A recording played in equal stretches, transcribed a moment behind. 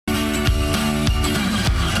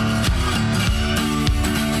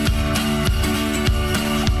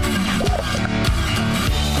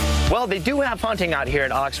Well, they do have hunting out here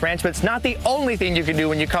at Ox Ranch, but it's not the only thing you can do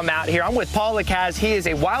when you come out here. I'm with Paul Lacaz. He is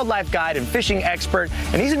a wildlife guide and fishing expert,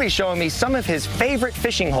 and he's going to be showing me some of his favorite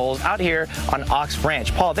fishing holes out here on Ox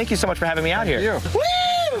Ranch. Paul, thank you so much for having me out here. Thank you. Woo!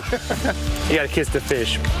 You got to kiss the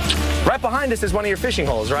fish. Right behind us is one of your fishing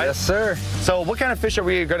holes, right? Yes, sir. So what kind of fish are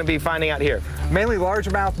we going to be finding out here? Mainly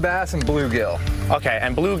largemouth bass and bluegill. Okay,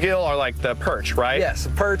 and bluegill are like the perch, right? Yes,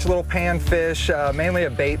 perch, little panfish, mainly a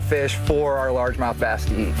bait fish for our largemouth bass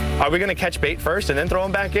to eat. Are we going to catch bait first and then throw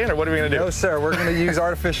them back in, or what are we going to do? No, sir. We're going to use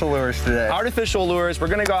artificial lures today. Artificial lures. We're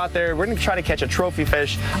going to go out there. We're going to try to catch a trophy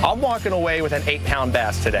fish. I'm walking away with an 8-pound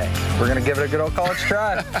bass today. We're going to give it a good old college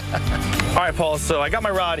try. All right, Paul, so I got my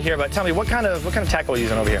rod here, but tell me, what kind of tackle are you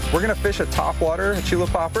using over here? We're going to fish a topwater, a chula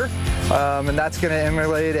popper, and that's going to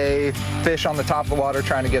emulate a fish on the top of the water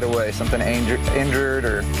trying to get away, something injured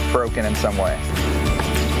or broken in some way.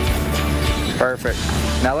 Perfect.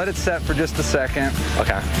 Now let it set for just a second.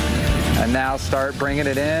 Okay. And now start bringing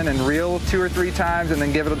it in and reel 2 or 3 times and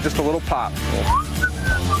then give it just a little pop.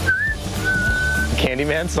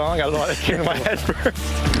 Candyman song? I don't know why that came to my head first.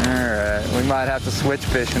 All right, we might have to switch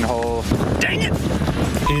fishing holes. Dang it!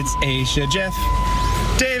 It's Aisha, Jeff,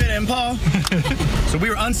 David, and Paul. So we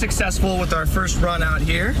were unsuccessful with our first run out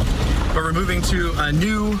here, but we're moving to a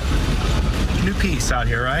new piece out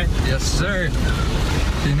here, right? Yes, sir.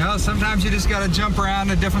 You know, sometimes you just got to jump around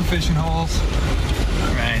to different fishing holes.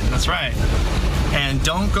 Right, that's right. And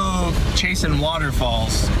don't go chasing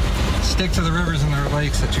waterfalls. Stick to the rivers and the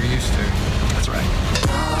lakes that you're used to. That's right.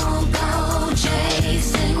 Don't go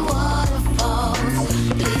chasing waterfalls.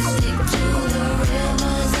 Please stick to the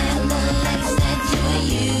rivers and the lakes that you're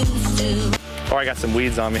used to. Oh, I got some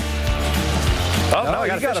weeds on me. Oh, no, I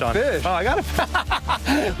got a fish on. Oh, I got a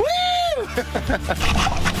Woo!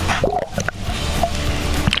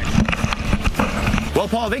 Well,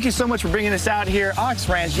 Paul, thank you so much for bringing us out here. Ox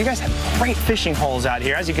Ranch, you guys have great fishing holes out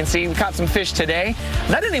here. As you can see, we caught some fish today.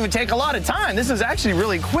 That didn't even take a lot of time. This is actually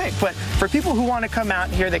really quick. But for people who want to come out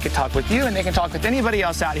here, they can talk with you and they can talk with anybody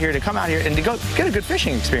else out here to come out here and to go get a good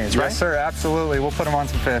fishing experience, right? Yes, sir, absolutely. We'll put them on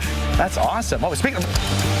some fish. That's awesome. Oh, speaking of...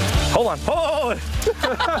 Hold on. Oh! Look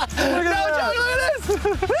at this!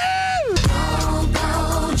 Woo!